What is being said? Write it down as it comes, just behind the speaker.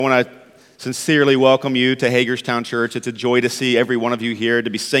I want to sincerely welcome you to Hagerstown Church. It's a joy to see every one of you here, to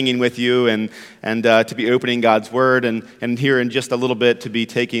be singing with you and to be opening God's Word, and here in just a little bit to be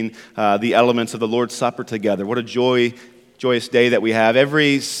taking the elements of the Lord's Supper together. What a joyous day that we have.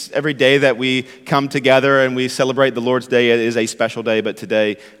 Every day that we come together and we celebrate the Lord's Day is a special day, but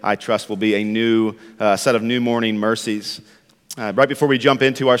today, I trust, will be a new set of new morning mercies. Right before we jump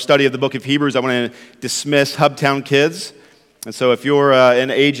into our study of the book of Hebrews, I want to dismiss Hubtown kids. And so if you're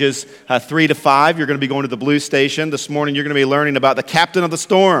in ages 3 to 5, you're going to be going to the Blue Station. This morning you're going to be learning about the captain of the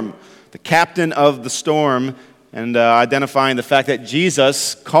storm, and identifying the fact that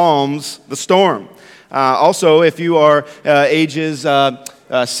Jesus calms the storm. Also, if you are ages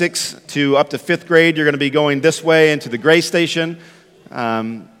 6 to up to 5th grade, you're going to be going this way into the Gray Station.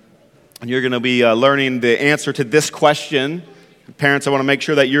 And you're going to be learning the answer to this question. Parents, I want to make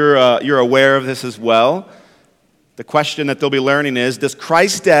sure that you're aware of this as well. The question that they'll be learning is, does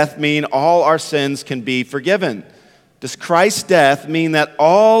Christ's death mean all our sins can be forgiven? Does Christ's death mean that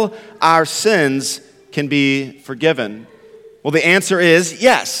all our sins can be forgiven? Well, the answer is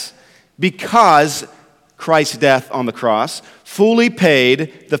yes, because Christ's death on the cross fully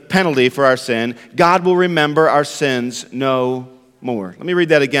paid the penalty for our sin. God will remember our sins no more. Let me read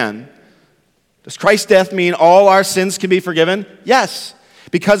that again. Does Christ's death mean all our sins can be forgiven? Yes.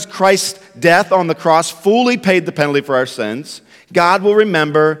 Because Christ's death on the cross fully paid the penalty for our sins, God will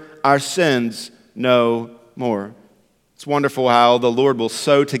remember our sins no more. It's wonderful how the Lord will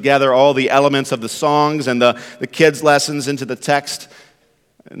sew together all the elements of the songs and the kids' lessons into the text.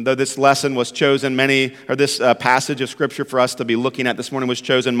 And though this lesson was chosen this passage of Scripture for us to be looking at this morning was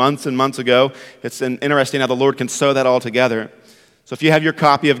chosen months and months ago, it's interesting how the Lord can sew that all together. So if you have your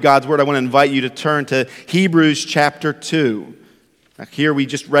copy of God's Word, I want to invite you to turn to Hebrews chapter 2. Here we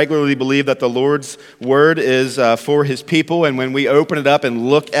just regularly believe that the Lord's Word is for His people, and when we open it up and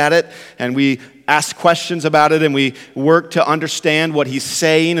look at it, and we ask questions about it, and we work to understand what He's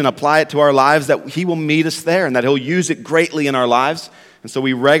saying and apply it to our lives, that He will meet us there, and that He'll use it greatly in our lives. And so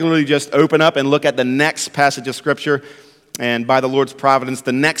we regularly just open up and look at the next passage of Scripture, and by the Lord's providence,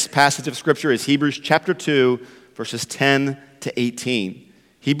 the next passage of Scripture is Hebrews chapter 2, verses 10 to 18.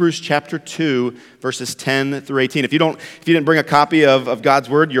 Hebrews chapter 2, verses 10 through 18. If you didn't bring a copy of God's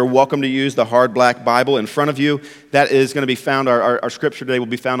Word, you're welcome to use the hard black Bible in front of you. That is going to be found, our scripture today will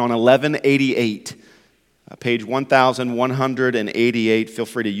be found on 1188, page 1188. Feel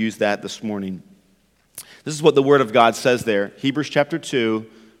free to use that this morning. This is what the Word of God says there. Hebrews chapter 2,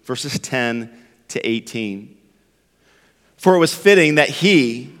 verses 10 to 18. For it was fitting that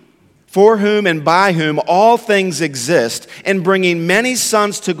He, for whom and by whom all things exist, in bringing many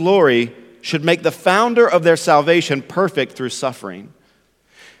sons to glory, should make the founder of their salvation perfect through suffering.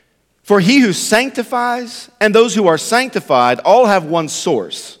 For He who sanctifies and those who are sanctified all have one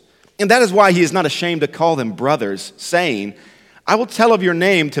source. And that is why He is not ashamed to call them brothers, saying, I will tell of your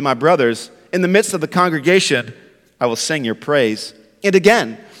name to my brothers. In the midst of the congregation, I will sing your praise. And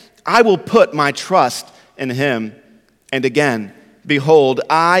again, I will put my trust in Him. And again, behold,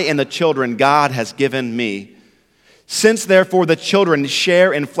 I and the children God has given me. Since therefore the children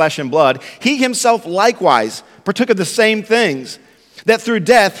share in flesh and blood, He Himself likewise partook of the same things, that through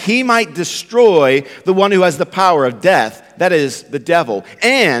death He might destroy the one who has the power of death, that is, the devil,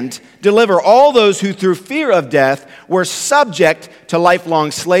 and deliver all those who through fear of death were subject to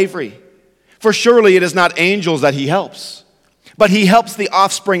lifelong slavery. For surely it is not angels that He helps, but He helps the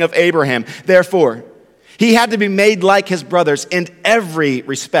offspring of Abraham. Therefore, He had to be made like His brothers in every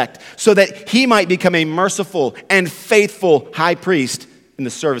respect, so that He might become a merciful and faithful high priest in the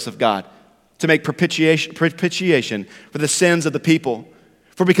service of God, to make propitiation for the sins of the people.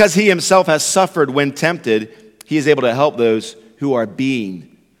 For because He Himself has suffered when tempted, He is able to help those who are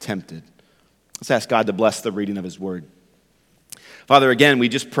being tempted. Let's ask God to bless the reading of His Word. Father, again, we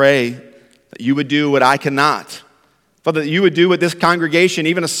just pray that You would do what I cannot. Father, that You would do what this congregation,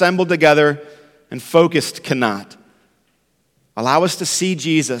 even assembled together and focused, cannot. Allow us to see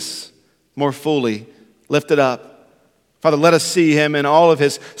Jesus more fully lifted up. Father, let us see Him in all of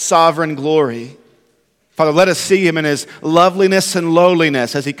His sovereign glory. Father, let us see Him in His loveliness and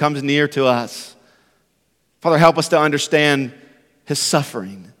lowliness as He comes near to us. Father, help us to understand His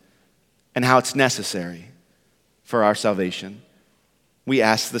suffering and how it's necessary for our salvation. We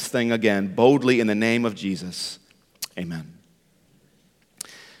ask this thing again boldly in the name of Jesus. Amen.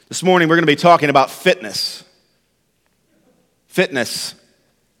 This morning, we're going to be talking about fitness. Fitness.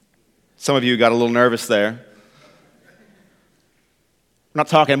 Some of you got a little nervous there. We're not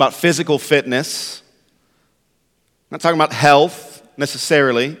talking about physical fitness. We're not talking about health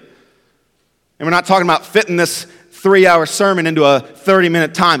necessarily. And we're not talking about fitness 3-hour sermon into a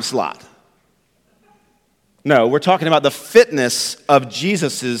 30-minute time slot. No, we're talking about the fitness of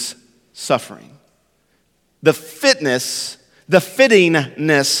Jesus' suffering. The fittingness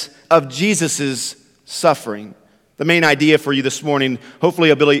of Jesus' suffering. The main idea for you this morning, hopefully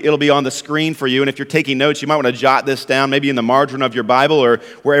it'll be on the screen for you, and if you're taking notes, you might want to jot this down, maybe in the margin of your Bible or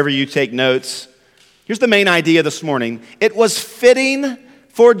wherever you take notes. Here's the main idea this morning. It was fitting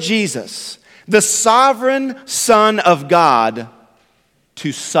for Jesus, the sovereign Son of God,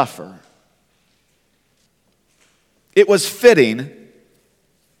 to suffer. It was fitting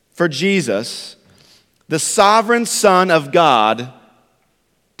for Jesus, the sovereign Son of God,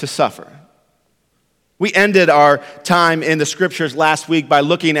 to suffer. We ended our time in the scriptures last week by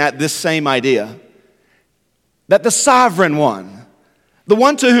looking at this same idea. That the sovereign one, the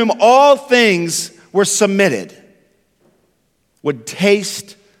one to whom all things were submitted, would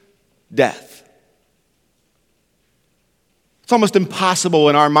taste death. It's almost impossible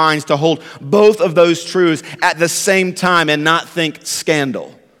in our minds to hold both of those truths at the same time and not think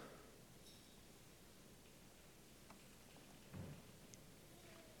scandal.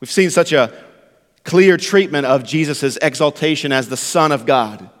 We've seen such a clear treatment of Jesus' exaltation as the Son of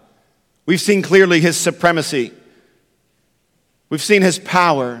God. We've seen clearly his supremacy. We've seen his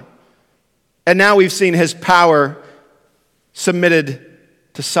power. And now we've seen his power submitted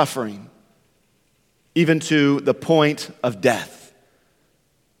to suffering, even to the point of death.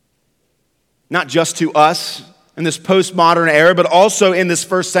 Not just to us in this postmodern era, but also in this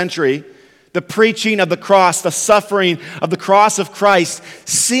first century. The preaching of the cross, the suffering of the cross of Christ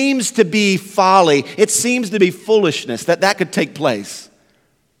seems to be folly. It seems to be foolishness that could take place.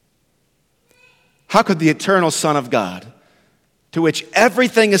 How could the eternal Son of God, to which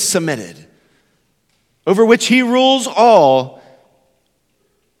everything is submitted, over which he rules all,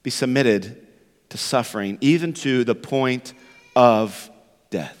 be submitted to suffering, even to the point of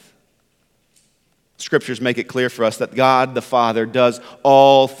death? Scriptures make it clear for us that God the Father does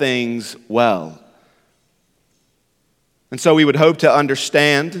all things well. And so we would hope to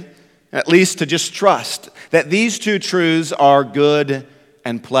understand, at least to just trust, that these two truths are good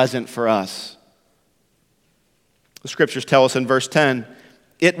and pleasant for us. The Scriptures tell us in verse 10,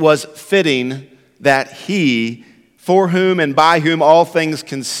 it was fitting that he, for whom and by whom all things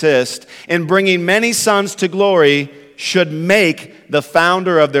consist, in bringing many sons to glory, should make the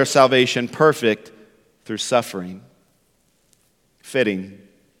founder of their salvation perfect through suffering. Fitting.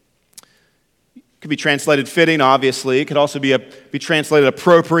 It could be translated fitting, obviously. It could also be translated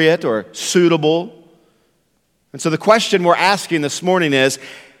appropriate or suitable. And so the question we're asking this morning is,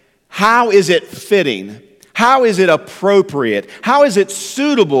 how is it fitting? How is it appropriate? How is it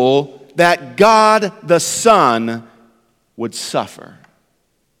suitable that God the Son would suffer?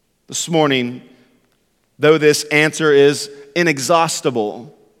 This morning, though this answer is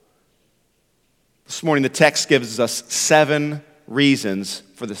inexhaustible, this morning, the text gives us 7 reasons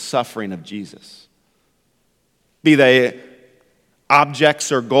for the suffering of Jesus. Be they objects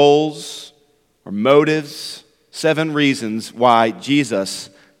or goals or motives, 7 reasons why Jesus,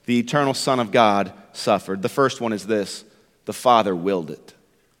 the eternal Son of God, suffered. The first one is this: the Father willed it.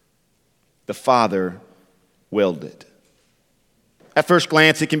 The Father willed it. At first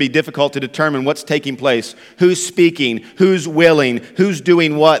glance, it can be difficult to determine what's taking place, who's speaking, who's willing, who's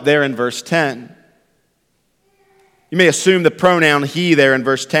doing what there in verse 10. You may assume the pronoun he there in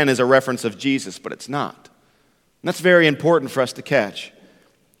verse 10 is a reference of Jesus, but it's not. And that's very important for us to catch.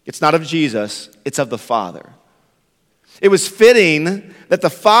 It's not of Jesus, it's of the Father. It was fitting that the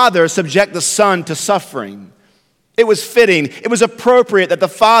Father subject the Son to suffering. It was fitting, it was appropriate that the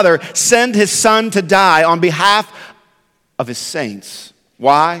Father send his Son to die on behalf of his saints.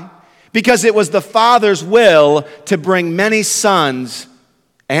 Why? Because it was the Father's will to bring many sons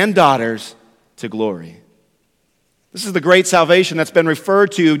and daughters to glory. This is the great salvation that's been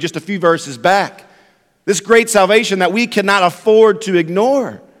referred to just a few verses back. This great salvation that we cannot afford to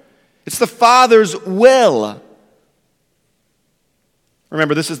ignore. It's the Father's will.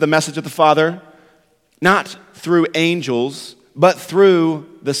 Remember, this is the message of the Father, not through angels, but through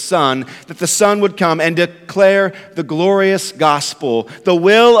the Son, that the Son would come and declare the glorious gospel, the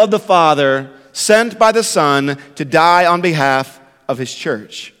will of the Father sent by the Son to die on behalf of his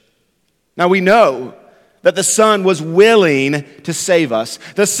church. Now we know that the Son was willing to save us.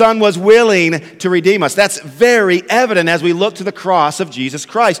 The Son was willing to redeem us. That's very evident as we look to the cross of Jesus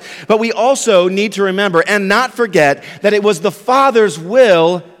Christ. But we also need to remember and not forget that it was the Father's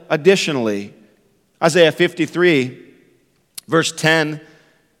will additionally. Isaiah 53, verse 10,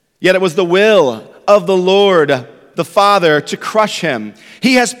 yet it was the will of the Lord, the Father, to crush him.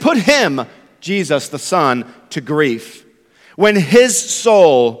 He has put him Jesus the Son, to grief. When his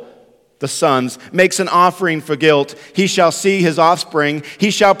soul, the Son's, makes an offering for guilt, he shall see his offspring, he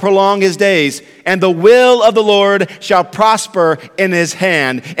shall prolong his days, and the will of the Lord shall prosper in his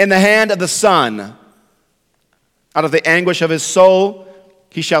hand, in the hand of the Son. Out of the anguish of his soul,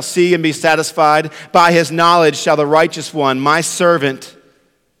 he shall see and be satisfied. By his knowledge shall the righteous one, my servant,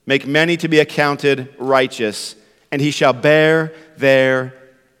 make many to be accounted righteous, and he shall bear their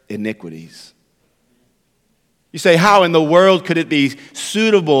iniquities. You say, how in the world could it be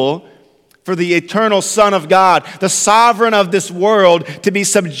suitable for the eternal Son of God, the sovereign of this world, to be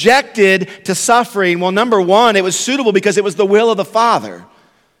subjected to suffering? Well, number one, it was suitable because it was the will of the Father.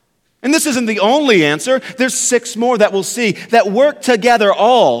 And this isn't the only answer. There's 6 more that we'll see that work together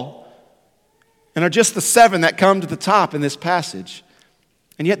all and are just the 7 that come to the top in this passage.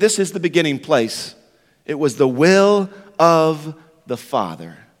 And yet this is the beginning place. It was the will of the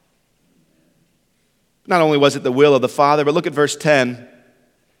Father. Not only was it the will of the Father, but look at verse 10.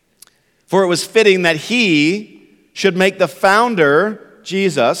 For it was fitting that he should make the founder,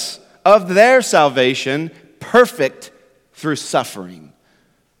 Jesus, of their salvation perfect through suffering.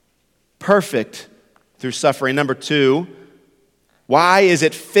 Perfect through suffering. Number 2, why is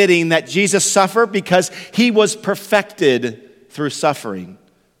it fitting that Jesus suffer? Because he was perfected through suffering.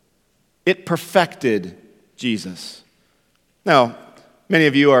 It perfected Jesus. Now, many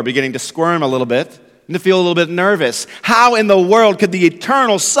of you are beginning to squirm a little bit and to feel a little bit nervous. How in the world could the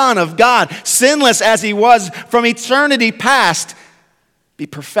eternal Son of God, sinless as he was from eternity past, be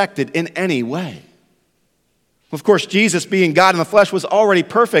perfected in any way? Of course, Jesus, being God in the flesh, was already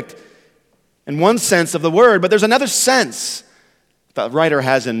perfect in one sense of the word, but there's another sense the writer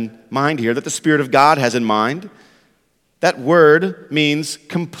has in mind here, that the Spirit of God has in mind. That word means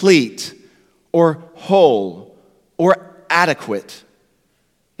complete or whole or adequate.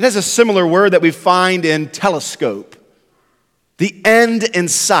 It has a similar word that we find in telescope. The end in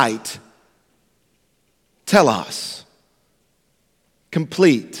sight. Telos.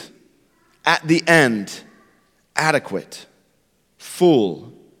 Complete. At the end. Adequate.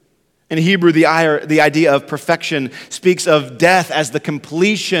 Full. In Hebrew, the idea of perfection speaks of death as the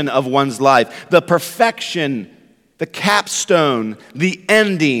completion of one's life. The perfection, the capstone, the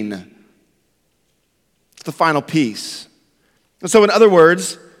ending. It's the final piece. And so in other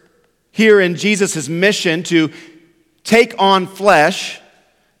words, here in Jesus' mission to take on flesh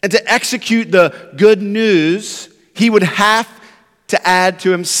and to execute the good news, he would have to add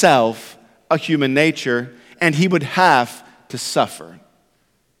to himself a human nature, and he would have to suffer.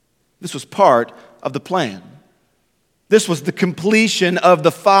 This was part of the plan. This was the completion of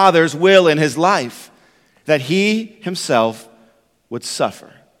the Father's will in his life, that he himself would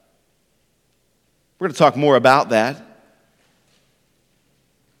suffer. We're going to talk more about that.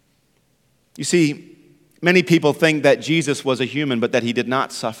 You see, many people think that Jesus was a human, but that he did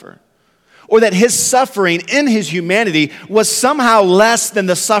not suffer. Or that his suffering in his humanity was somehow less than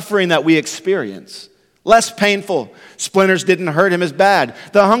the suffering that we experience. Less painful. Splinters didn't hurt him as bad.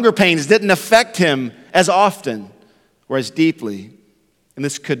 The hunger pains didn't affect him as often or as deeply. And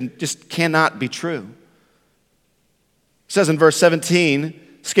this just cannot be true. It says in verse 17,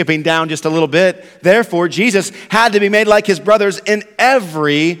 skipping down just a little bit, therefore Jesus had to be made like his brothers in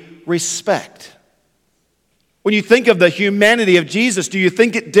every respect. When you think of the humanity of Jesus, do you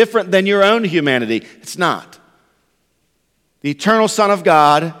think it different than your own humanity? It's not. The eternal Son of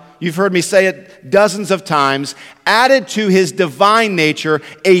God, you've heard me say it dozens of times, added to his divine nature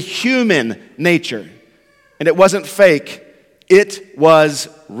a human nature. And it wasn't fake. It was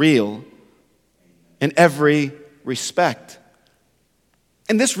real in every respect.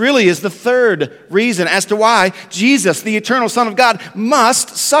 And this really is the third reason as to why Jesus, the eternal Son of God,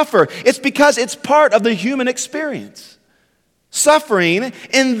 must suffer. It's because it's part of the human experience. Suffering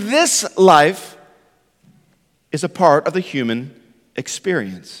in this life is a part of the human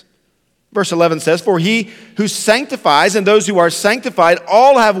experience. Verse 11 says, for he who sanctifies and those who are sanctified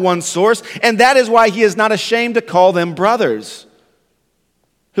all have one source, and that is why he is not ashamed to call them brothers.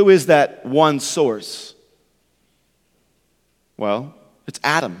 Who is that one source? Well, it's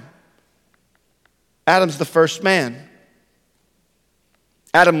Adam. Adam's the first man.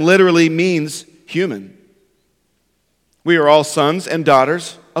 Adam literally means human. We are all sons and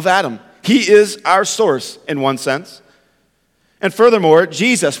daughters of Adam. He is our source in one sense. And furthermore,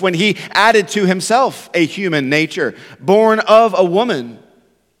 Jesus, when he added to himself a human nature, born of a woman,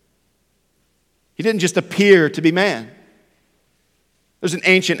 he didn't just appear to be man. There's an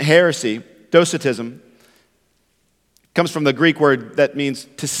ancient heresy, Docetism. It comes from the Greek word that means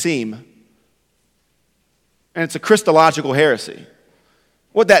to seem. And it's a Christological heresy.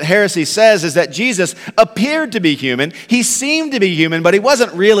 What that heresy says is that Jesus appeared to be human. He seemed to be human, but he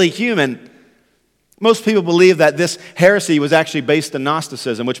wasn't really human. Most people believe that this heresy was actually based in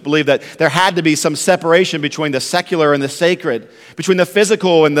Gnosticism, which believed that there had to be some separation between the secular and the sacred, between the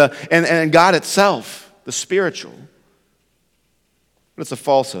physical and God itself, the spiritual. But it's a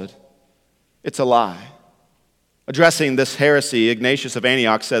falsehood. It's a lie. Addressing this heresy, Ignatius of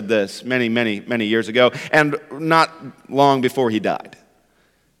Antioch said this many years ago, and not long before he died.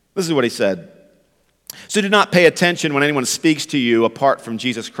 This is what he said. So do not pay attention when anyone speaks to you apart from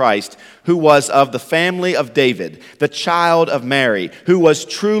Jesus Christ, who was of the family of David, the child of Mary, who was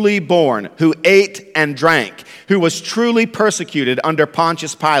truly born, who ate and drank, who was truly persecuted under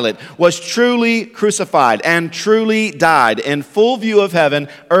Pontius Pilate, was truly crucified and truly died in full view of heaven,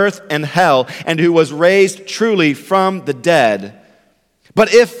 earth, and hell, and who was raised truly from the dead.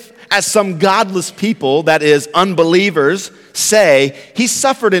 But if, as some godless people, that is, unbelievers, say, he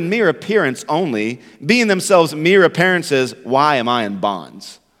suffered in mere appearance only, being themselves mere appearances, why am I in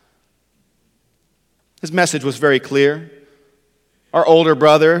bonds? His message was very clear. Our older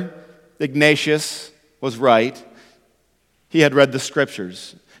brother, Ignatius, was right. He had read the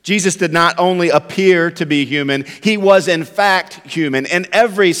scriptures. Jesus did not only appear to be human, he was in fact human. In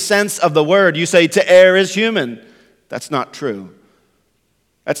every sense of the word, you say to err is human. That's not true.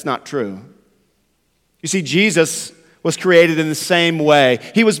 That's not true. You see, Jesus was created in the same way.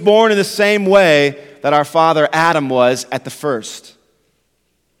 He was born in the same way that our father Adam was at the first.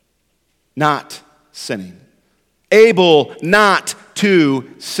 Not sinning. Able not to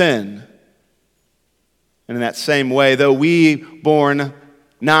sin. And in that same way, though we born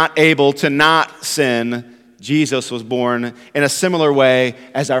not able to not sin, Jesus was born in a similar way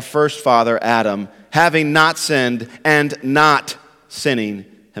as our first father Adam, having not sinned and not sinning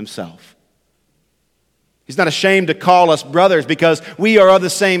himself. He's not ashamed to call us brothers because we are of the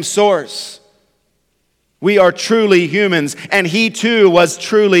same source. We are truly humans, and he too was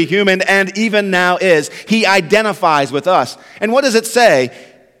truly human and even now is. He identifies with us. And what does it say?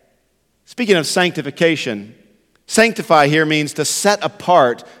 Speaking of sanctification, sanctify here means to set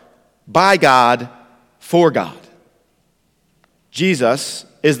apart by God for God. Jesus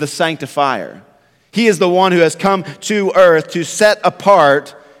is the sanctifier. He is the one who has come to earth to set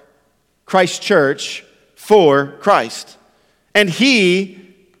apart Christ's church for Christ. And he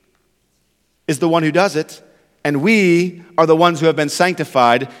is the one who does it, and we are the ones who have been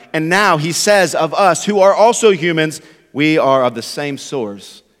sanctified. And now he says of us, who are also humans, we are of the same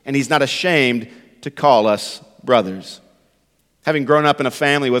source. And he's not ashamed to call us brothers. Having grown up in a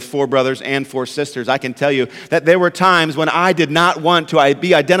family with 4 brothers and 4 sisters, I can tell you that there were times when I did not want to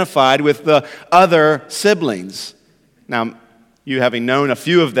be identified with the other siblings. Now, you having known a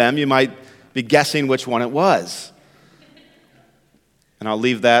few of them, you might be guessing which one it was. And I'll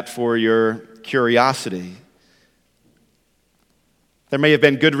leave that for your curiosity. There may have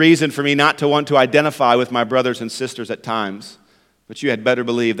been good reason for me not to want to identify with my brothers and sisters at times, but you had better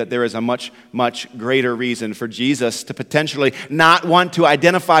believe that there is a much, much greater reason for Jesus to potentially not want to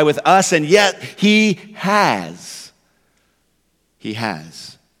identify with us, and yet he has. He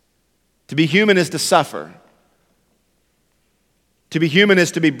has. To be human is to suffer. To be human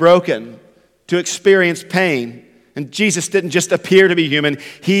is to be broken, to experience pain. And Jesus didn't just appear to be human,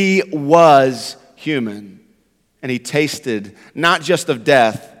 he was human. And he tasted not just of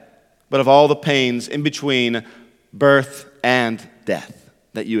death, but of all the pains in between birth and death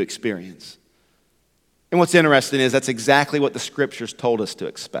that you experience. And what's interesting is that's exactly what the scriptures told us to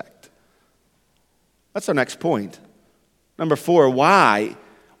expect. That's our next point. Number 4, why?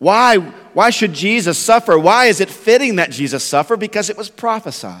 Why should Jesus suffer? Why is it fitting that Jesus suffer? Because it was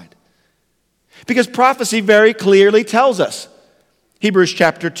prophesied. Because prophecy very clearly tells us. Hebrews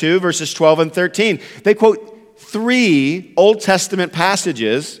chapter 2, verses 12 and 13. They quote 3 Old Testament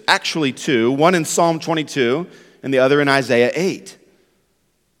passages, actually 2, one in Psalm 22 and the other in Isaiah 8.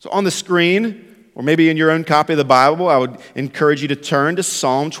 So on the screen, or maybe in your own copy of the Bible, I would encourage you to turn to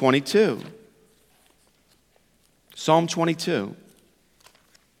Psalm 22. Psalm 22.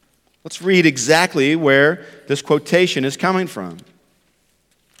 Let's read exactly where this quotation is coming from.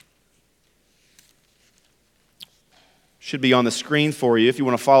 Should be on the screen for you if you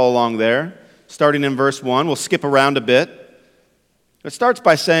want to follow along there. Starting in verse 1, we'll skip around a bit. It starts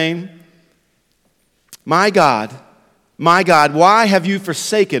by saying, my God, why have you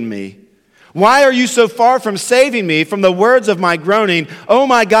forsaken me? Why are you so far from saving me from the words of my groaning? Oh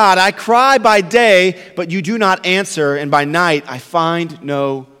my God, I cry by day, but you do not answer, and by night I find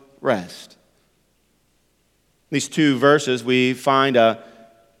no rest. In these 2 verses, we find a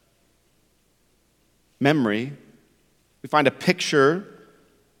memory. We find a picture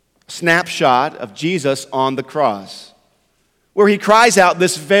snapshot of Jesus on the cross, where he cries out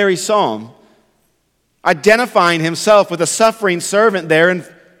this very psalm, identifying himself with a suffering servant there in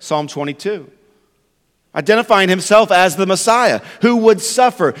Psalm 22. Identifying himself as the Messiah who would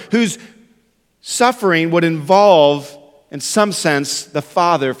suffer, whose suffering would involve, in some sense, the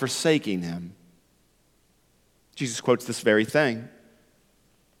Father forsaking him. Jesus quotes this very thing.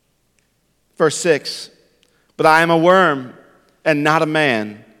 Verse 6, "But I am a worm and not a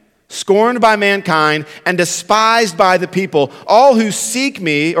man, scorned by mankind and despised by the people. All who seek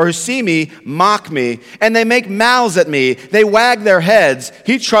me or who see me mock me, and they make mouths at me. They wag their heads.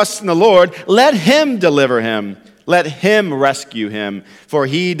 He trusts in the Lord. Let him deliver him. Let him rescue him, for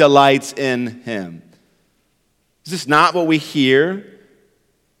he delights in him." Is this not what we hear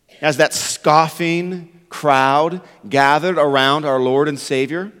as that scoffing crowd gathered around our Lord and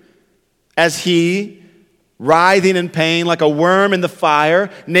Savior? As he, writhing in pain like a worm in the fire,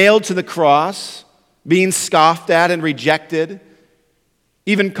 nailed to the cross, being scoffed at and rejected,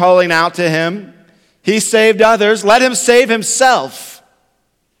 even calling out to him, "He saved others, let him save himself.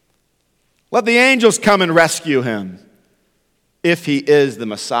 Let the angels come and rescue him." If he is the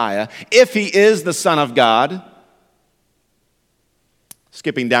Messiah, if he is the Son of God.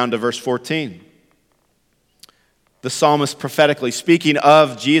 Skipping down to verse 14. The psalmist prophetically speaking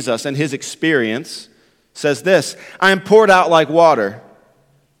of Jesus and his experience says this, "I am poured out like water,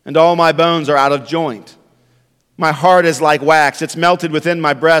 and all my bones are out of joint. My heart is like wax, it's melted within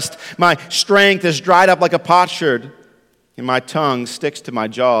my breast. My strength is dried up like a potsherd, and my tongue sticks to my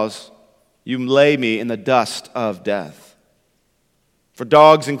jaws. You lay me in the dust of death. For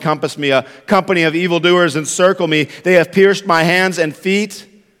dogs encompass me, a company of evildoers encircle me. They have pierced my hands and feet.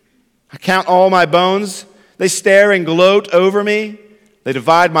 I count all my bones. They stare and gloat over me. They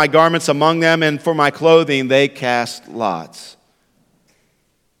divide my garments among them, and for my clothing they cast lots."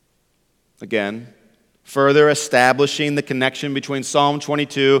 Again, further establishing the connection between Psalm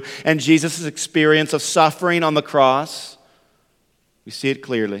 22 and Jesus' experience of suffering on the cross. We see it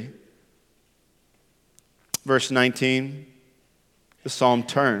clearly. Verse 19, the psalm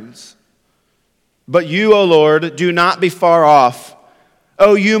turns. "But you, O Lord, do not be far off.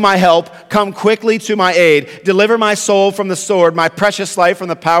 O you, my help, come quickly to my aid. Deliver my soul from the sword, my precious life from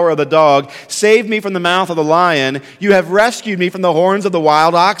the power of the dog. Save me from the mouth of the lion. You have rescued me from the horns of the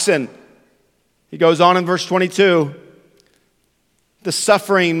wild oxen." He goes on in verse 22. The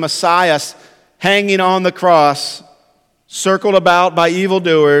suffering Messiah hanging on the cross, circled about by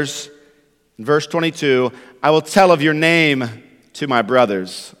evildoers. In verse 22, "I will tell of your name to my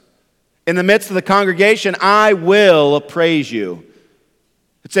brothers. In the midst of the congregation, I will praise you."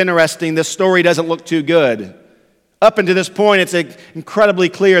 It's interesting, this story doesn't look too good. Up until this point, it's incredibly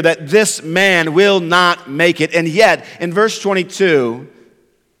clear that this man will not make it. And yet, in verse 22,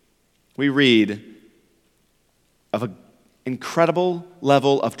 we read of an incredible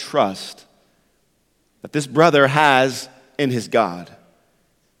level of trust that this brother has in his God,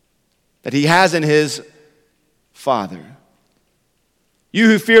 that he has in his Father. "You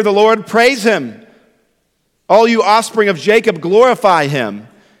who fear the Lord, praise him. All you offspring of Jacob, glorify him.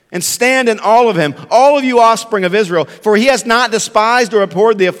 And stand in awe of him, all of you offspring of Israel. For he has not despised or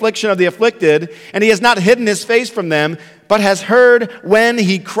abhorred the affliction of the afflicted, and he has not hidden his face from them, but has heard when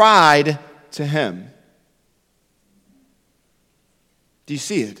he cried to him." Do you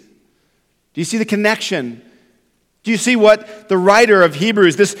see it? Do you see the connection? Do you see what the writer of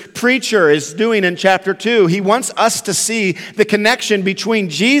Hebrews, this preacher, is doing in chapter 2? He wants us to see the connection between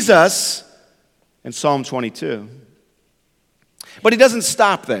Jesus and Psalm 22. But he doesn't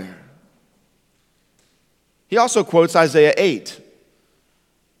stop there. He also quotes Isaiah 8.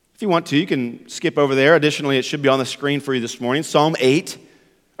 If you want to, you can skip over there. Additionally, it should be on the screen for you this morning.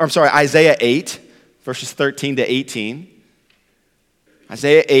 Isaiah 8, verses 13 to 18.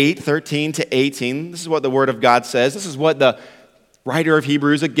 Isaiah 8, 13 to 18. This is what the Word of God says. This is what the writer of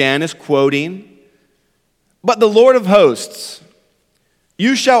Hebrews, again, is quoting. "But the Lord of hosts,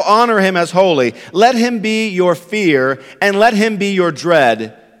 you shall honor him as holy. Let him be your fear, and let him be your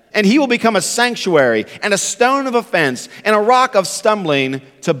dread. And he will become a sanctuary, and a stone of offense, and a rock of stumbling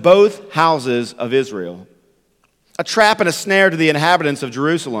to both houses of Israel. A trap and a snare to the inhabitants of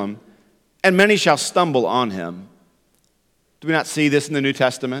Jerusalem, and many shall stumble on him." Do we not see this in the New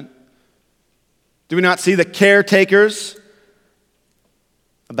Testament? Do we not see the caretakers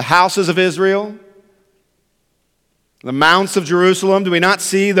of the houses of Israel, the mounts of Jerusalem? Do we not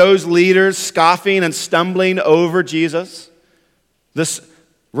see those leaders scoffing and stumbling over Jesus? This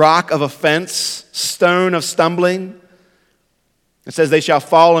rock of offense, stone of stumbling. It says, "They shall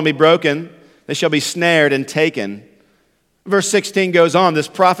fall and be broken. They shall be snared and taken." Verse 16 goes on, this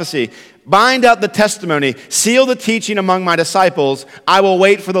prophecy. Bind up the testimony, seal the teaching among my disciples. I will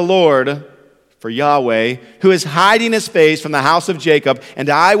wait for the Lord, for Yahweh, who is hiding his face from the house of Jacob, and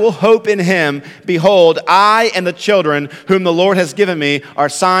I will hope in him. Behold, I and the children whom the Lord has given me are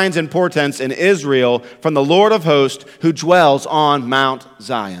signs and portents in Israel from the Lord of hosts who dwells on Mount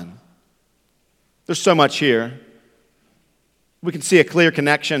Zion. There's so much here. We can see a clear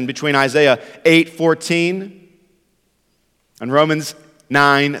connection between Isaiah 8:14 and Romans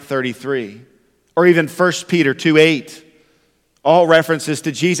 9:33, or even 1 Peter 2:8. All references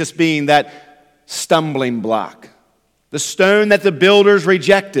to Jesus being that stumbling block, the stone that the builders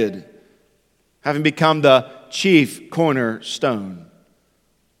rejected, having become the chief cornerstone.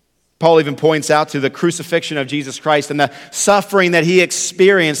 Paul even points out to the crucifixion of Jesus Christ and the suffering that he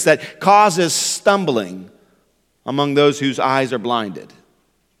experienced that causes stumbling among those whose eyes are blinded.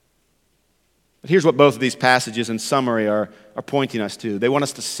 But here's what both of these passages in summary are pointing us to. They want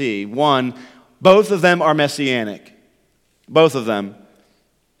us to see, one, both of them are messianic. Both of them.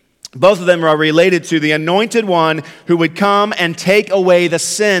 Both of them are related to the anointed one who would come and take away the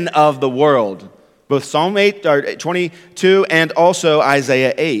sin of the world. Both Psalm 22 and also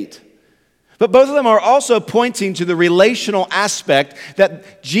Isaiah 8. But both of them are also pointing to the relational aspect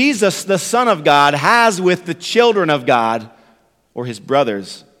that Jesus, the Son of God, has with the children of God, or his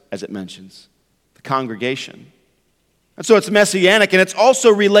brothers, as it mentions, the congregation. And so it's messianic and it's also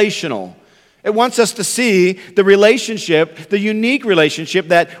relational. It wants us to see the relationship, the unique relationship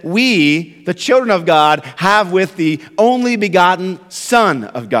that we, the children of God, have with the only begotten Son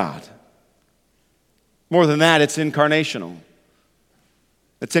of God. More than that, it's incarnational.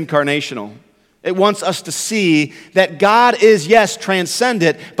 It's incarnational. It wants us to see that God is, yes,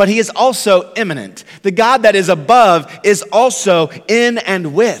 transcendent, but he is also immanent. The God that is above is also in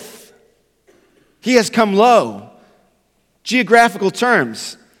and with. He has come low. Geographical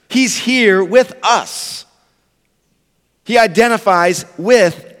terms. He's here with us. He identifies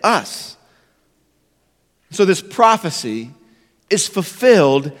with us. So this prophecy is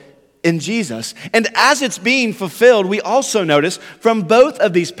fulfilled in Jesus. And as it's being fulfilled, we also notice from both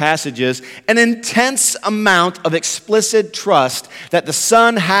of these passages an intense amount of explicit trust that the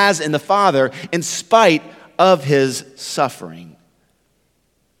Son has in the Father in spite of his suffering.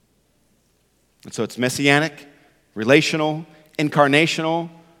 And so it's messianic, relational, incarnational,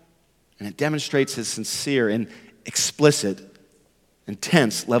 and it demonstrates his sincere and explicit,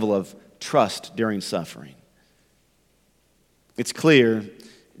 intense level of trust during suffering. It's clear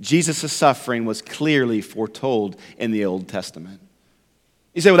Jesus' suffering was clearly foretold in the Old Testament.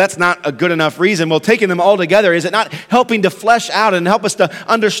 You say, well, that's not a good enough reason. Well, taking them all together, is it not helping to flesh out and help us to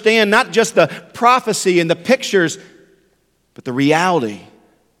understand not just the prophecy and the pictures, but the reality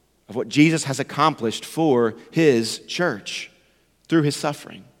of what Jesus has accomplished for his church through his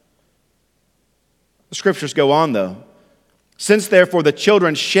suffering? The scriptures go on, though. Since, therefore, the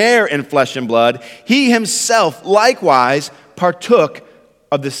children share in flesh and blood, he himself likewise partook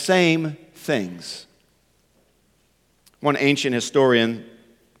of the same things. One ancient historian,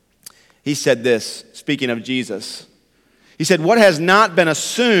 he said this, speaking of Jesus. He said, what has not been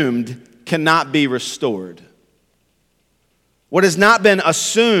assumed cannot be restored. What has not been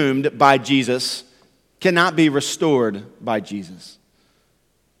assumed by Jesus cannot be restored by Jesus.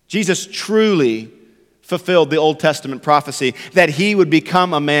 Jesus truly fulfilled the Old Testament prophecy that he would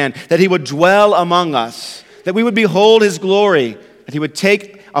become a man, that he would dwell among us, that we would behold his glory, that he would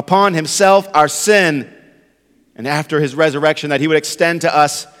take upon himself our sin, and after his resurrection, that he would extend to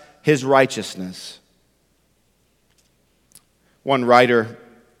us his righteousness. One writer,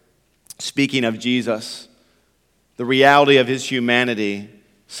 speaking of Jesus, the reality of his humanity,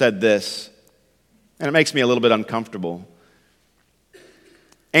 said this, and it makes me a little bit uncomfortable.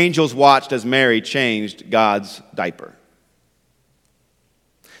 Angels watched as Mary changed God's diaper.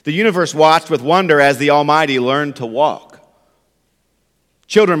 The universe watched with wonder as the Almighty learned to walk.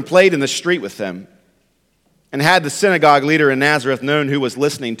 Children played in the street with them, and had the synagogue leader in Nazareth known who was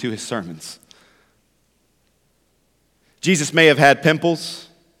listening to his sermons. Jesus may have had pimples.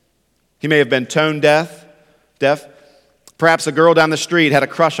 He may have been tone deaf. Perhaps a girl down the street had a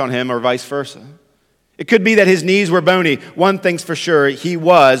crush on him, or vice versa. It could be that his knees were bony. One thing's for sure, he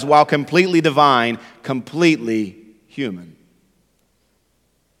was, while completely divine, completely human.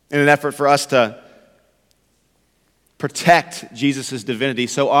 In an effort for us to protect Jesus' divinity,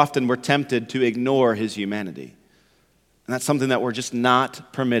 so often we're tempted to ignore his humanity. And that's something that we're just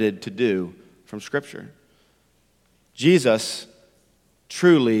not permitted to do from Scripture. Jesus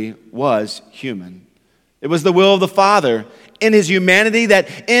truly was human. It was the will of the Father in his humanity that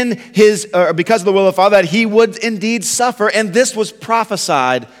because of the will of the Father that he would indeed suffer, and this was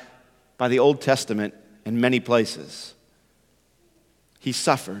prophesied by the Old Testament in many places. He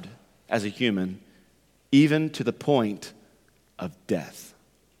suffered as a human, even to the point of death.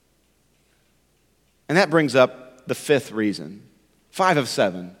 And that brings up the fifth reason. 5 of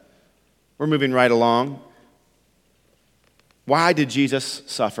 7. We're moving right along. Why did Jesus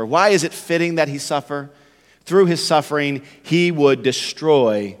suffer? Why is it fitting that he suffer? Through his suffering, he would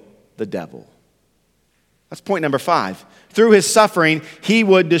destroy the devil. That's point number 5. Through his suffering, he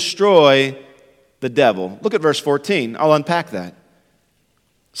would destroy the devil. Look at verse 14. I'll unpack that.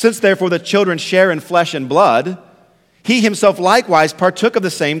 Since therefore the children share in flesh and blood, he himself likewise partook of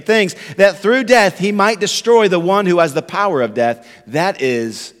the same things, that through death he might destroy the one who has the power of death, that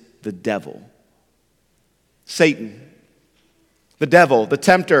is the devil. Satan, the devil, the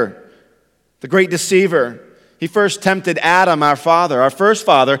tempter, the great deceiver. He first tempted Adam, our father, our first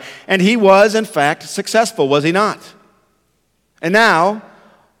father, and he was, in fact, successful, was he not? And now,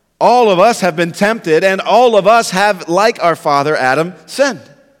 all of us have been tempted, and all of us have, like our father Adam, sinned.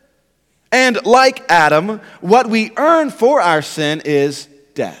 And like Adam, what we earn for our sin is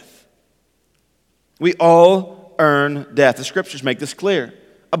death. We all earn death. The scriptures make this clear,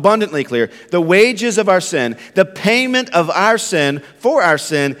 abundantly clear. The wages of our sin, the payment of our sin for our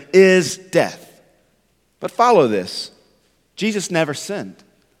sin is death. But follow this. Jesus never sinned.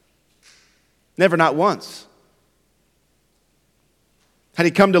 Never, not once. Had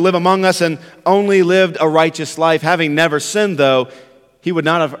he come to live among us and only lived a righteous life, having never sinned, though, he would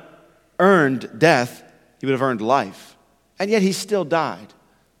not have earned death. He would have earned life. And yet he still died.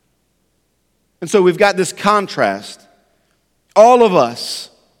 And so we've got this contrast. All of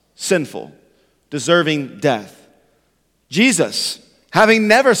us sinful, deserving death. Jesus, having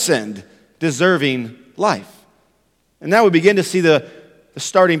never sinned, deserving life. And now we begin to see the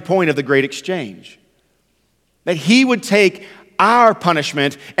starting point of the great exchange. That he would take our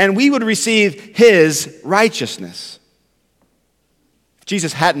punishment and we would receive his righteousness. If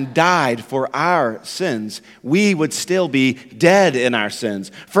Jesus hadn't died for our sins, we would still be dead in our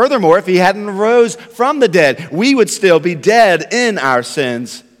sins. Furthermore, if he hadn't rose from the dead, we would still be dead in our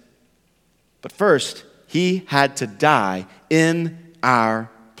sins. But first, he had to die in our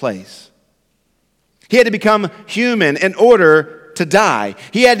place. He had to become human in order to die.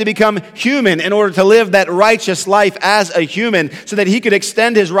 He had to become human in order to live that righteous life as a human so that he could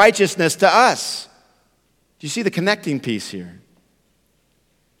extend his righteousness to us. Do you see the connecting piece here?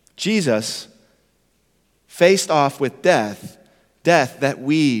 Jesus faced off with death that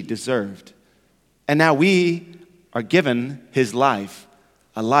we deserved. And now we are given his life,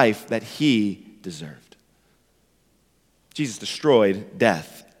 a life that he deserved. Jesus destroyed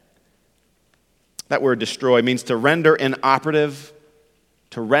death. That word destroy means to render inoperative,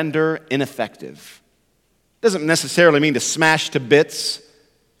 to render ineffective. It doesn't necessarily mean to smash to bits,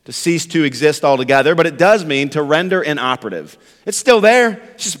 to cease to exist altogether, but it does mean to render inoperative. It's still there,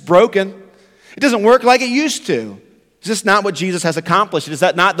 it's just broken. It doesn't work like it used to. Is this not what Jesus has accomplished? Is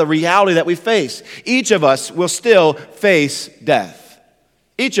that not the reality that we face? Each of us will still face death.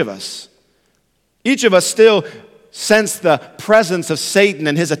 Each of us. Each of us still sense the presence of Satan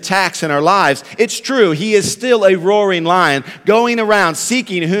and his attacks in our lives. It's true, he is still a roaring lion, going around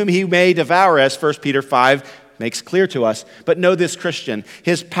seeking whom he may devour, as 1 Peter 5 makes clear to us. But know this, Christian,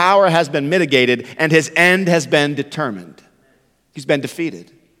 his power has been mitigated and his end has been determined. He's been defeated.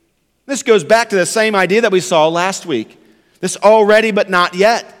 This goes back to the same idea that we saw last week. This already but not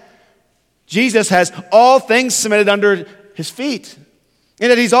yet. Jesus has all things submitted under his feet. And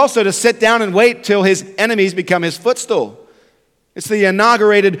that he's also to sit down and wait till his enemies become his footstool. It's the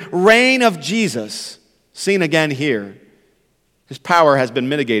inaugurated reign of Jesus, seen again here. His power has been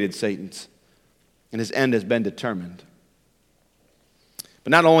mitigated, Satan's, and his end has been determined.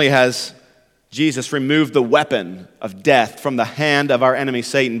 But not only has Jesus removed the weapon of death from the hand of our enemy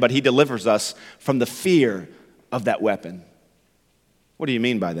Satan, but he delivers us from the fear of that weapon. What do you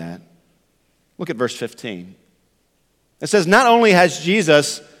mean by that? Look at verse 15. It says, not only has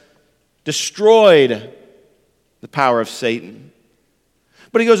Jesus destroyed the power of Satan,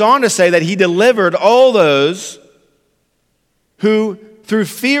 but he goes on to say that he delivered all those who, through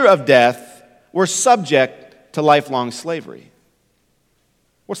fear of death, were subject to lifelong slavery.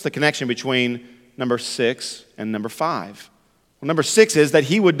 What's the connection between number 6 and number 5? Well, number 6 is that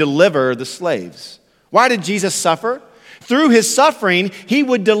he would deliver the slaves. Why did Jesus suffer? Through his suffering, he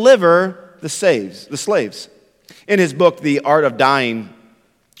would deliver the slaves. In his book, The Art of Dying,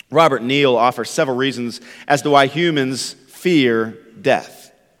 Robert Neal offers several reasons as to why humans fear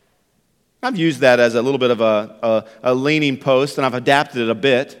death. I've used that as a little bit of a leaning post, and I've adapted it a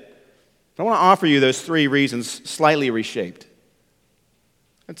bit. But I want to offer you those 3 reasons slightly reshaped.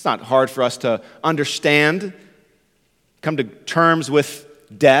 It's not hard for us to understand, come to terms with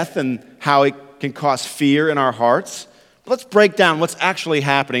death and how it can cause fear in our hearts. But let's break down what's actually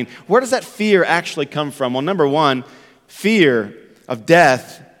happening. Where does that fear actually come from? Well, number 1, fear of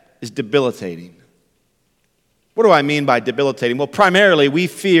death is debilitating. What do I mean by debilitating? Well, primarily, we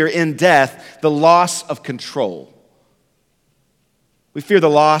fear in death the loss of control. We fear the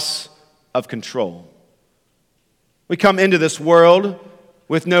loss of control. We come into this world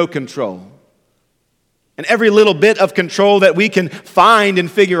with no control. And every little bit of control that we can find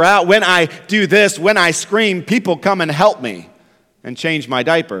and figure out, when I do this, when I scream, people come and help me and change my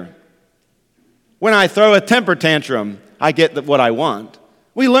diaper. When I throw a temper tantrum, I get what I want.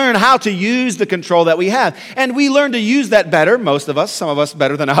 We learn how to use the control that we have. And we learn to use that better, most of us, some of us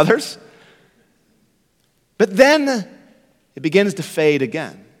better than others. But then it begins to fade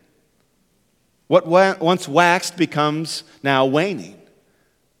again. What once waxed becomes now waning.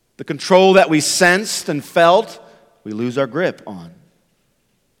 The control that we sensed and felt, we lose our grip on.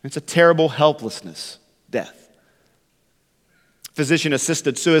 It's a terrible helplessness, death.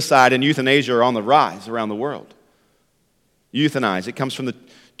 Physician-assisted suicide and euthanasia are on the rise around the world. Euthanize, it comes from the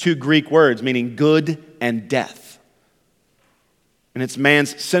 2 Greek words meaning good and death. And it's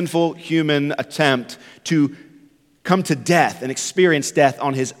man's sinful human attempt to come to death and experience death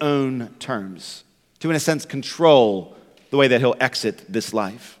on his own terms, to, in a sense, control the way that he'll exit this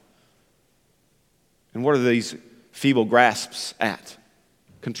life. And what are these feeble grasps at?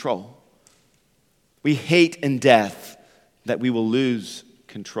 Control. We hate in death that we will lose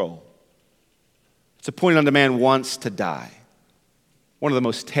control. It's appointed unto man once to die. One of the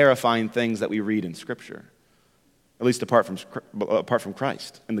most terrifying things that we read in Scripture, at least apart from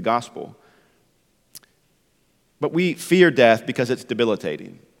Christ in the gospel. But we fear death because it's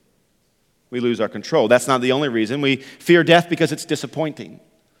debilitating. We lose our control. That's not the only reason. We fear death because it's disappointing.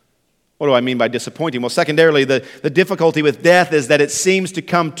 What do I mean by disappointing? Well, secondarily, the difficulty with death is that it seems to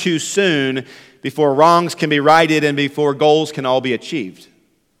come too soon before wrongs can be righted and before goals can all be achieved.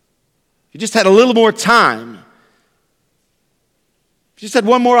 If you just had a little more time, if you just had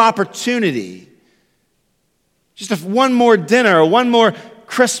one more opportunity, just one more dinner, one more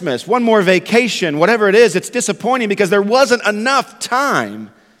Christmas, one more vacation, whatever it is, it's disappointing because there wasn't enough time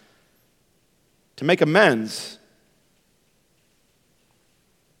to make amends.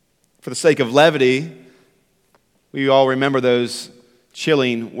 For the sake of levity, we all remember those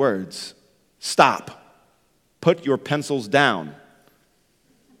chilling words. Stop. Put your pencils down.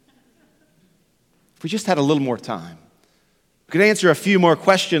 If we just had a little more time, we could answer a few more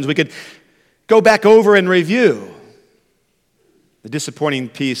questions. We could go back over and review. The disappointing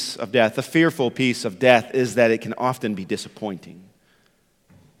piece of death, the fearful piece of death, is that it can often be disappointing.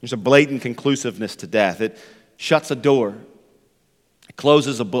 There's a blatant conclusiveness to death. It shuts a door. It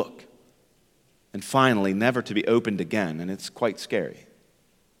closes a book. And finally, never to be opened again. And it's quite scary.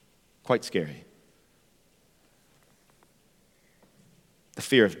 Quite scary. The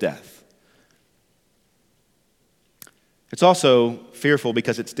fear of death. It's also fearful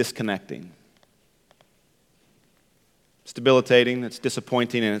because it's disconnecting. It's debilitating, it's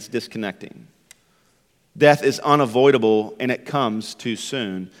disappointing, and it's disconnecting. Death is unavoidable, and it comes too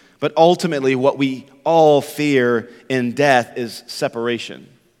soon. But ultimately, what we all fear in death is separation.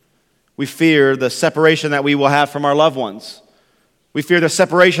 We fear the separation that we will have from our loved ones. We fear the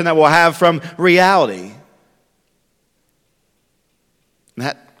separation that we'll have from reality. And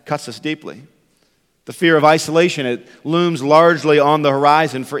that cuts us deeply. The fear of isolation, it looms largely on the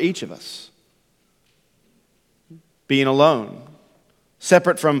horizon for each of us. Being alone,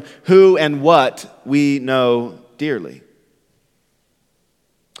 separate from who and what we know dearly.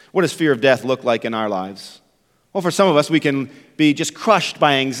 What does fear of death look like in our lives? Well, for some of us, we can be just crushed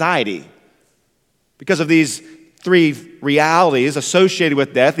by anxiety because of these 3 realities associated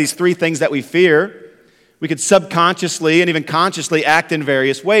with death, these 3 things that we fear. We could subconsciously and even consciously act in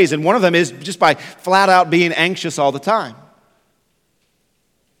various ways, and one of them is just by flat out being anxious all the time.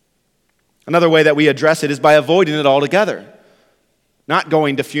 Another way that we address it is by avoiding it altogether. Not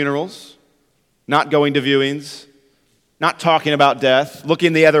going to funerals, not going to viewings, not talking about death,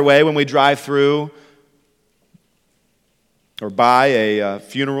 looking the other way when we drive through or by a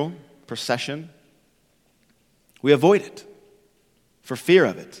funeral procession. We avoid it for fear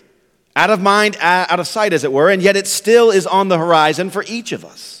of it. Out of mind, out of sight, as it were, and yet it still is on the horizon for each of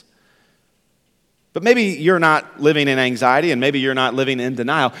us. But maybe you're not living in anxiety, and maybe you're not living in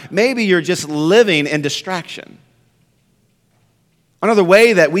denial. Maybe you're just living in distraction. Another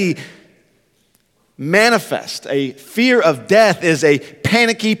way that we manifest. A fear of death is a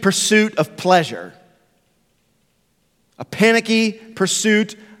panicky pursuit of pleasure. A panicky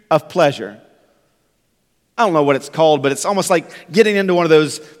pursuit of pleasure. I don't know what it's called, but it's almost like getting into one of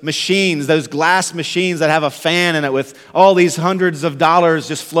those machines, those glass machines that have a fan in it with all these hundreds of dollars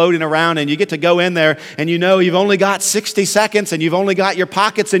just floating around, and you get to go in there and you know you've only got 60 seconds and you've only got your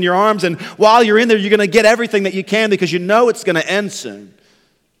pockets and your arms, and while you're in there you're going to get everything that you can because you know it's going to end soon.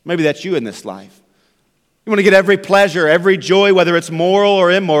 Maybe that's you in this life. You want to get every pleasure, every joy, whether it's moral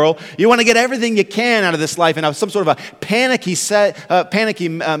or immoral. You want to get everything you can out of this life and have some sort of a panicky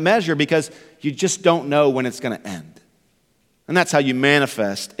measure because you just don't know when it's going to end. And that's how you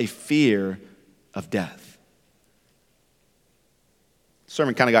manifest a fear of death. The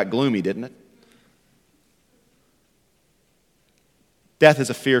sermon kind of got gloomy, didn't it? Death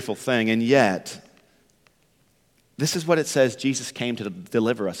is a fearful thing, and yet, this is what it says Jesus came to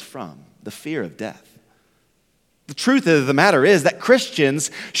deliver us from, the fear of death. The truth of the matter is that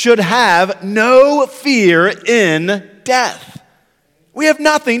Christians should have no fear in death. We have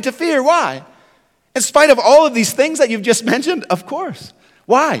nothing to fear. Why? In spite of all of these things that you've just mentioned, of course.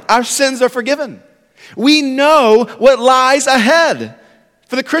 Why? Our sins are forgiven. We know what lies ahead.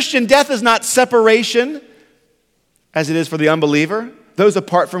 For the Christian, death is not separation, as it is for the unbeliever, those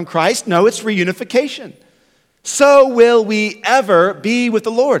apart from Christ. No, it's reunification. So will we ever be with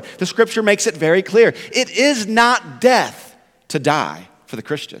the Lord. The Scripture makes it very clear. It is not death to die for the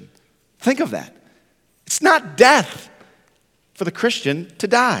Christian. Think of that. It's not death for the Christian to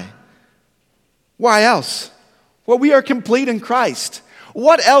die. Why else? Well, we are complete in Christ.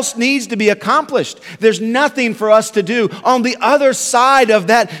 What else needs to be accomplished? There's nothing for us to do on the other side of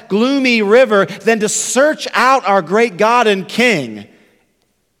that gloomy river than to search out our great God and King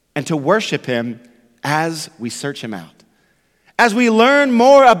and to worship Him as we search Him out. As we learn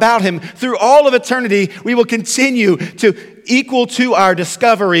more about Him through all of eternity, we will continue to, equal to our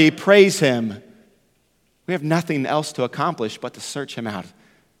discovery, praise Him. We have nothing else to accomplish but to search Him out,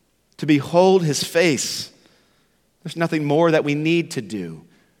 to behold His face. There's nothing more that we need to do.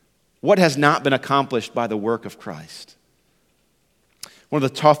 What has not been accomplished by the work of Christ? One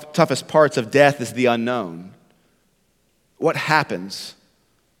of the toughest parts of death is the unknown. What happens?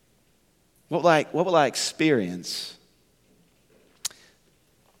 What will I experience?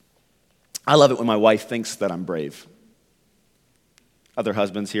 I love it when my wife thinks that I'm brave. Other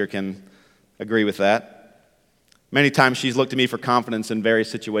husbands here can agree with that. Many times she's looked to me for confidence in various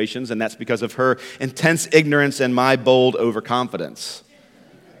situations, and that's because of her intense ignorance and my bold overconfidence.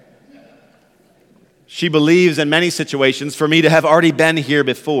 She believes in many situations for me to have already been here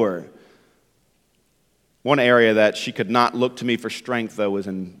before. One area that she could not look to me for strength, though, was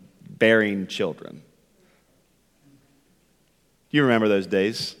in bearing children. You remember those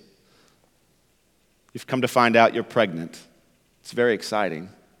days. You've come to find out you're pregnant. It's very exciting.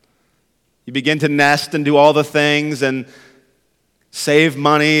 You begin to nest and do all the things and save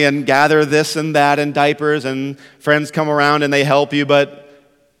money and gather this and that and diapers, and friends come around and they help you, but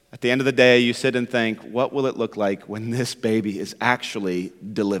at the end of the day, you sit and think, what will it look like when this baby is actually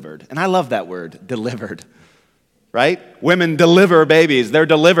delivered? And I love that word, delivered. Right? Women deliver babies. They're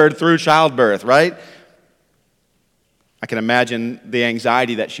delivered through childbirth, right? I can imagine the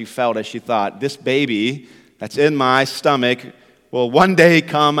anxiety that she felt as she thought, this baby that's in my stomach will one day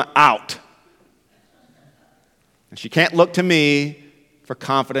come out. And she can't look to me for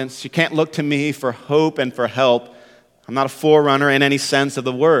confidence. She can't look to me for hope and for help. I'm not a forerunner in any sense of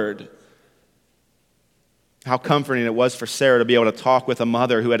the word. How comforting it was for Sarah to be able to talk with a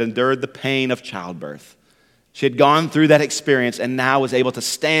mother who had endured the pain of childbirth. She had gone through that experience and now was able to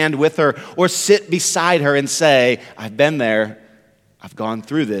stand with her or sit beside her and say, I've been there, I've gone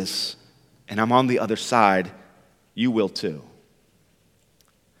through this, and I'm on the other side. You will too.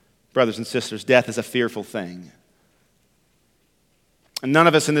 Brothers and sisters, death is a fearful thing. And none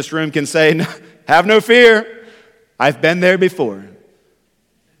of us in this room can say, have no fear, I've been there before.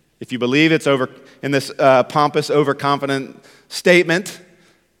 If you believe it's over in this pompous, overconfident statement,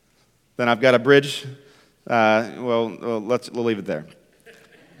 then I've got a bridge. We'll leave it there.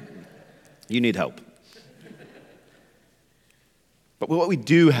 You need hope. But what we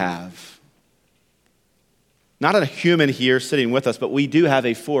do have, not a human here sitting with us, but we do have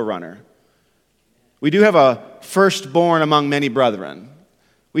a forerunner. We do have a firstborn among many brethren.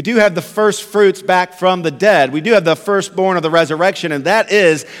 We do have the first fruits back from the dead. We do have the firstborn of the resurrection, and that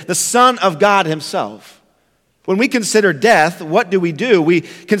is the Son of God Himself. When we consider death, what do? We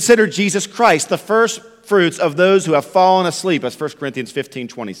consider Jesus Christ, the first fruits of those who have fallen asleep, as 1 Corinthians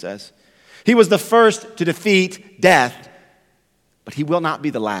 15:20 says. He was the first to defeat death, but He will not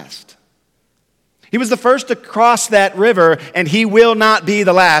be the last. He was the first to cross that river, and he will not be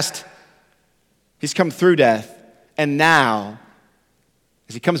the last. He's come through death, and now,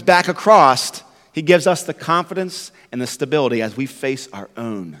 as he comes back across, he gives us the confidence and the stability as we face our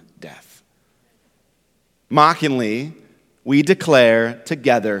own death. Mockingly, we declare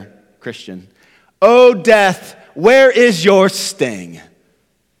together, Christian, "O death, where is your sting?"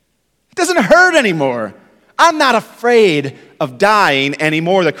 It doesn't hurt anymore. I'm not afraid of dying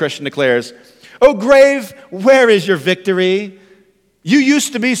anymore, the Christian declares. "O grave, where is your victory? You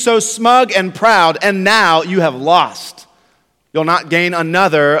used to be so smug and proud, and now you have lost. You'll not gain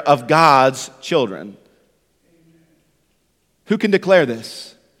another of God's children." Who can declare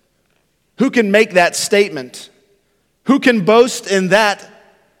this? Who can make that statement? Who can boast in that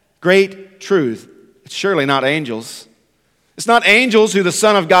great truth? It's surely not angels. It's not angels who the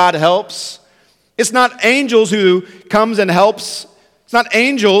Son of God helps. It's not angels who comes and helps. It's not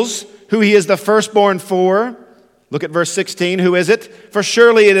angels who he is the firstborn for. Look at verse 16. Who is it? "For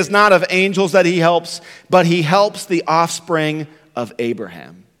surely it is not of angels that he helps, but he helps the offspring of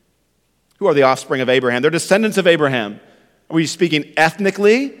Abraham." Who are the offspring of Abraham? They're descendants of Abraham. Are we speaking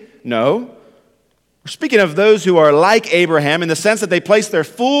ethnically? No. We're speaking of those who are like Abraham in the sense that they place their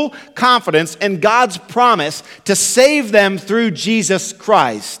full confidence in God's promise to save them through Jesus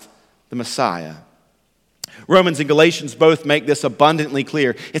Christ, the Messiah. Romans and Galatians both make this abundantly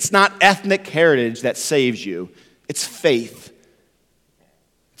clear. It's not ethnic heritage that saves you. It's faith.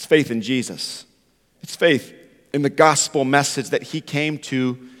 It's faith in Jesus. It's faith in the gospel message that he came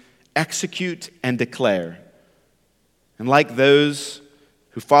to execute and declare. And like those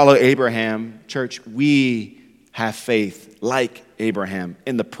who follow Abraham, church, we have faith like Abraham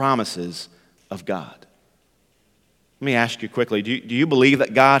in the promises of God. Let me ask you quickly, do you believe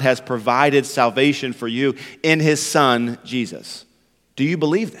that God has provided salvation for you in his Son, Jesus? Do you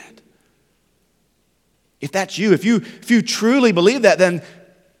believe that? If that's you, if you truly believe that, then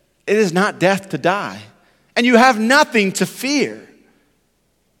it is not death to die. And you have nothing to fear.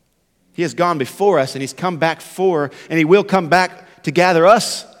 He has gone before us, and he's come back and he will come back to gather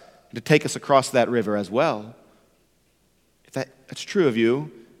us and to take us across that river as well. If that's true of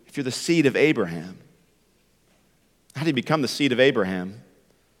you, if you're the seed of Abraham. How do you become the seed of Abraham?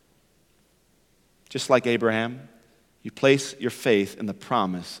 Just like Abraham, you place your faith in the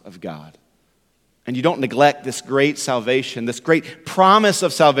promise of God. And you don't neglect this great salvation, this great promise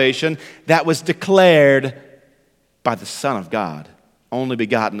of salvation that was declared by the Son of God, only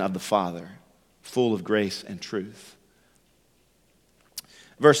begotten of the Father, full of grace and truth.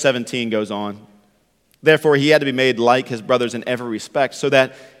 Verse 17 goes on. Therefore, he had to be made like his brothers in every respect, so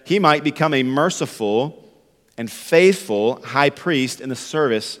that he might become a merciful and faithful high priest in the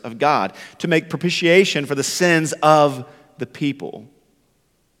service of God, to make propitiation for the sins of the people.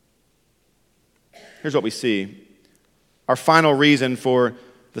 Here's what we see. Our final reason for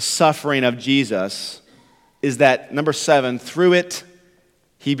the suffering of Jesus is that, number 7, through it,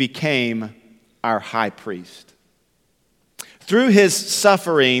 he became our high priest. Through his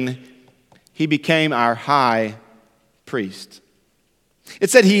suffering, he became our high priest. It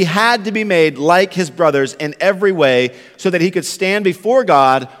said he had to be made like his brothers in every way so that he could stand before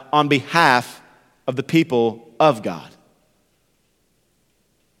God on behalf of the people of God.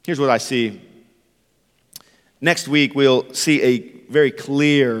 Here's what I see. Next week, we'll see a very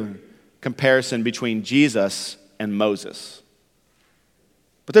clear comparison between Jesus and Moses.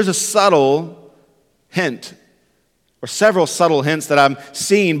 But there's a subtle hint, or several subtle hints that I'm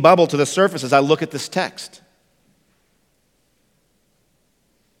seeing bubble to the surface as I look at this text.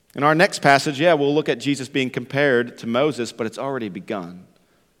 In our next passage, we'll look at Jesus being compared to Moses, but it's already begun.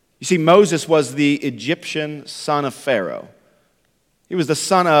 You see, Moses was the Egyptian son of Pharaoh. He was the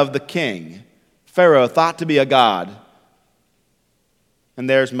son of the king. Pharaoh thought to be a god. And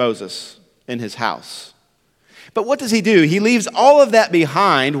there's Moses in his house. But what does he do? He leaves all of that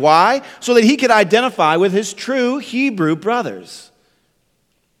behind. Why? So that he could identify with his true Hebrew brothers.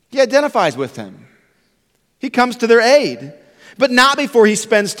 He identifies with them. He comes to their aid. But not before he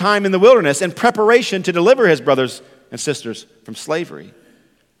spends time in the wilderness in preparation to deliver his brothers and sisters from slavery.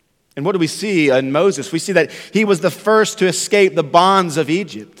 And what do we see in Moses? We see that he was the first to escape the bonds of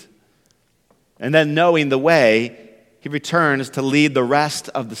Egypt. And then, knowing the way, he returns to lead the rest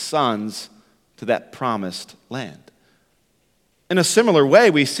of the sons to that promised land. In a similar way,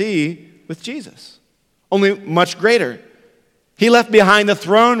 we see with Jesus, only much greater. He left behind the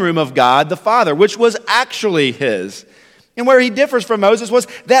throne room of God the Father, which was actually his. And where he differs from Moses was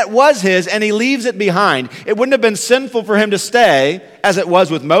that was his, and he leaves it behind. It wouldn't have been sinful for him to stay, as it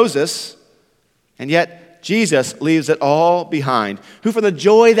was with Moses. And yet, Jesus leaves it all behind, who for the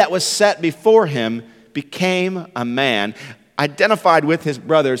joy that was set before him became a man, identified with his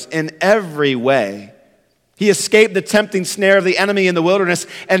brothers in every way. He escaped the tempting snare of the enemy in the wilderness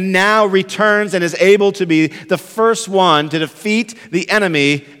and now returns and is able to be the first one to defeat the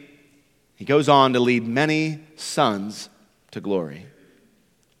enemy. He goes on to lead many sons to glory.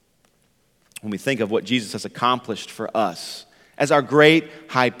 When we think of what Jesus has accomplished for us as our great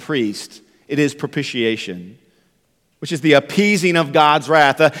high priest, it is propitiation, which is the appeasing of God's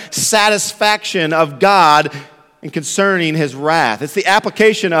wrath, the satisfaction of God and concerning his wrath. It's the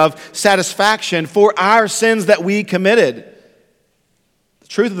application of satisfaction for our sins that we committed. The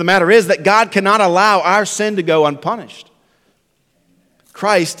truth of the matter is that God cannot allow our sin to go unpunished.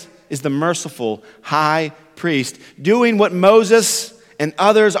 Christ is the merciful high priest, doing what Moses and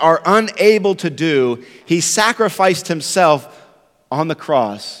others are unable to do. He sacrificed himself on the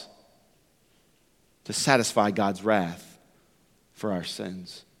cross to satisfy God's wrath for our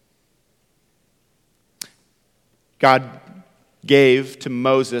sins. God gave to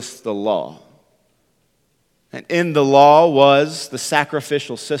Moses the law. And in the law was the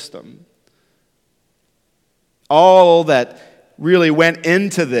sacrificial system. All that really went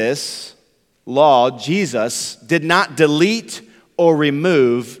into this law, Jesus did not delete or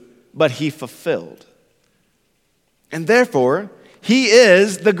remove, but he fulfilled. And therefore, he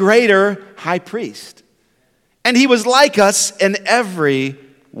is the greater high priest. And he was like us in every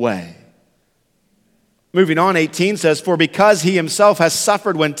way. Moving on, 18 says, "For because he himself has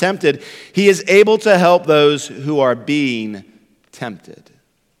suffered when tempted, he is able to help those who are being tempted."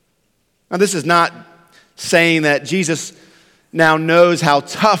 Now, this is not saying that Jesus now knows how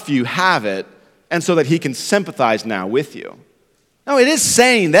tough you have it, and so that he can sympathize now with you. No, it is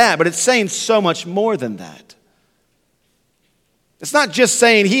saying that, but it's saying so much more than that. It's not just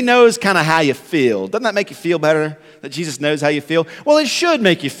saying he knows kind of how you feel. Doesn't that make you feel better that Jesus knows how you feel? Well, it should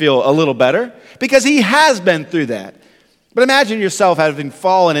make you feel a little better because he has been through that. But imagine yourself having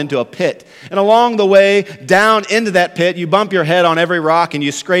fallen into a pit, and along the way down into that pit, you bump your head on every rock and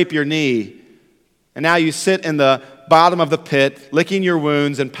you scrape your knee. And now you sit in the bottom of the pit, licking your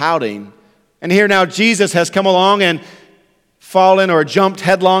wounds and pouting. And here now Jesus has come along and fallen or jumped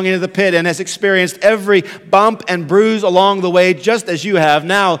headlong into the pit and has experienced every bump and bruise along the way just as you have.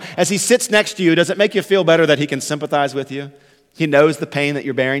 Now, as he sits next to you, does it make you feel better that he can sympathize with you? He knows the pain that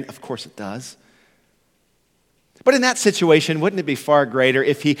you're bearing? Of course it does. But in that situation, wouldn't it be far greater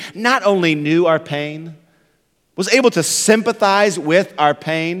if he not only knew our pain, was able to sympathize with our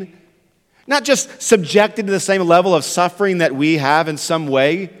pain, not just subjected to the same level of suffering that we have in some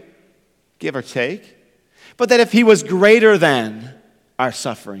way, give or take, but that if he was greater than our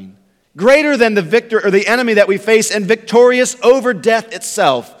suffering, greater than the victor or the enemy that we face, and victorious over death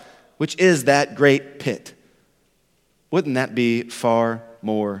itself, which is that great pit, wouldn't that be far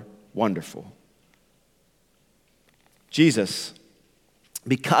more wonderful? Jesus,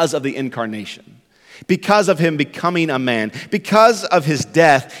 because of the incarnation, because of him becoming a man, because of his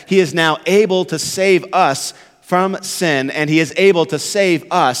death, he is now able to save us from sin, and he is able to save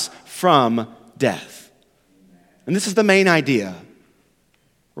us from death. And this is the main idea.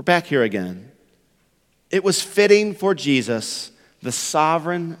 We're back here again. It was fitting for Jesus, the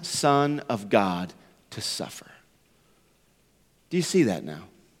sovereign Son of God, to suffer. Do you see that now?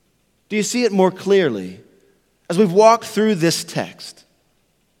 Do you see it more clearly as we've walked through this text?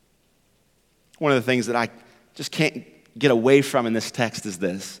 One of the things that I just can't get away from in this text is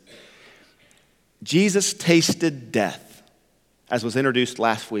this. Jesus tasted death, as was introduced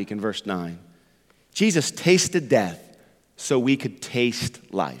last week in verse 9. Jesus tasted death so we could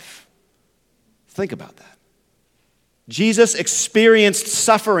taste life. Think about that. Jesus experienced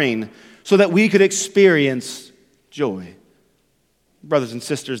suffering so that we could experience joy. Brothers and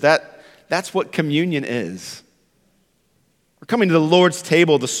sisters, that's what communion is. We're coming to the Lord's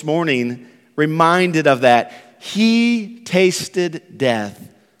table this morning reminded of that. He tasted death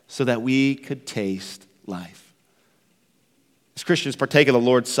so that we could taste life. As Christians partake of the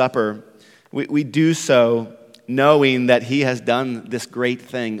Lord's Supper, we do so knowing that he has done this great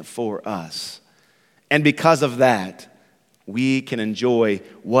thing for us. And because of that, we can enjoy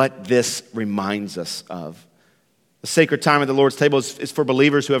what this reminds us of. The sacred time at the Lord's table is for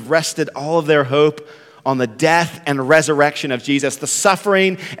believers who have rested all of their hope on the death and resurrection of Jesus, the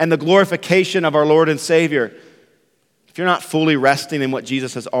suffering and the glorification of our Lord and Savior. If you're not fully resting in what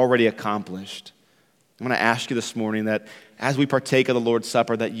Jesus has already accomplished, I'm going to ask you this morning that as we partake of the Lord's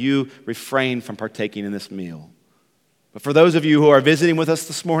Supper, that you refrain from partaking in this meal. But for those of you who are visiting with us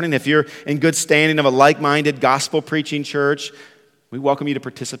this morning, if you're in good standing of a like-minded gospel-preaching church, we welcome you to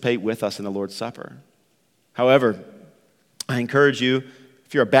participate with us in the Lord's Supper. However, I encourage you,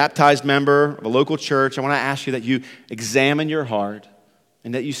 if you're a baptized member of a local church, I want to ask you that you examine your heart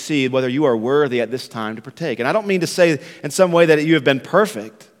and that you see whether you are worthy at this time to partake. And I don't mean to say in some way that you have been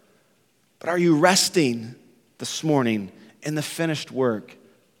perfect, but are you resting this morning in the finished work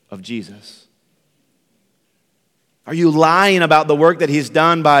of Jesus? Are you lying about the work that he's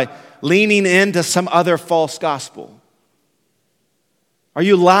done by leaning into some other false gospel? Are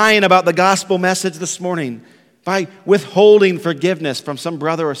you lying about the gospel message this morning by withholding forgiveness from some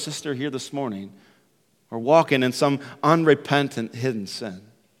brother or sister here this morning, or walking in some unrepentant hidden sin?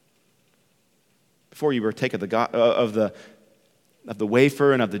 Before you partake of the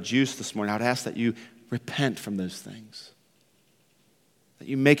wafer and of the juice this morning, I would ask that you repent from those things, that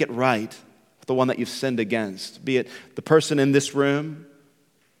you make it right with the one that you've sinned against, be it the person in this room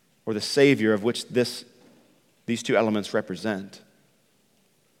or the Savior of which these two elements represent.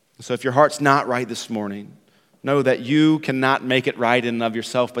 So if your heart's not right this morning, know that you cannot make it right in and of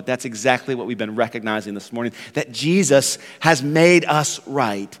yourself, but that's exactly what we've been recognizing this morning, that Jesus has made us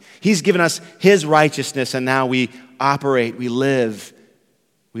right. He's given us his righteousness, and now we operate, we live,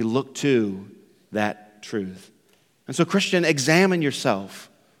 we look to that truth. And so, Christian, examine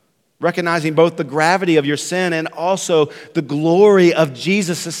yourself, recognizing both the gravity of your sin and also the glory of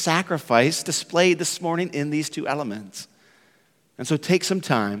Jesus' sacrifice displayed this morning in these two elements. And so take some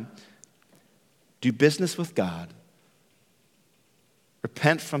time, do business with God,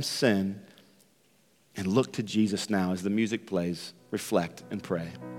 repent from sin, and look to Jesus now as the music plays, reflect and pray.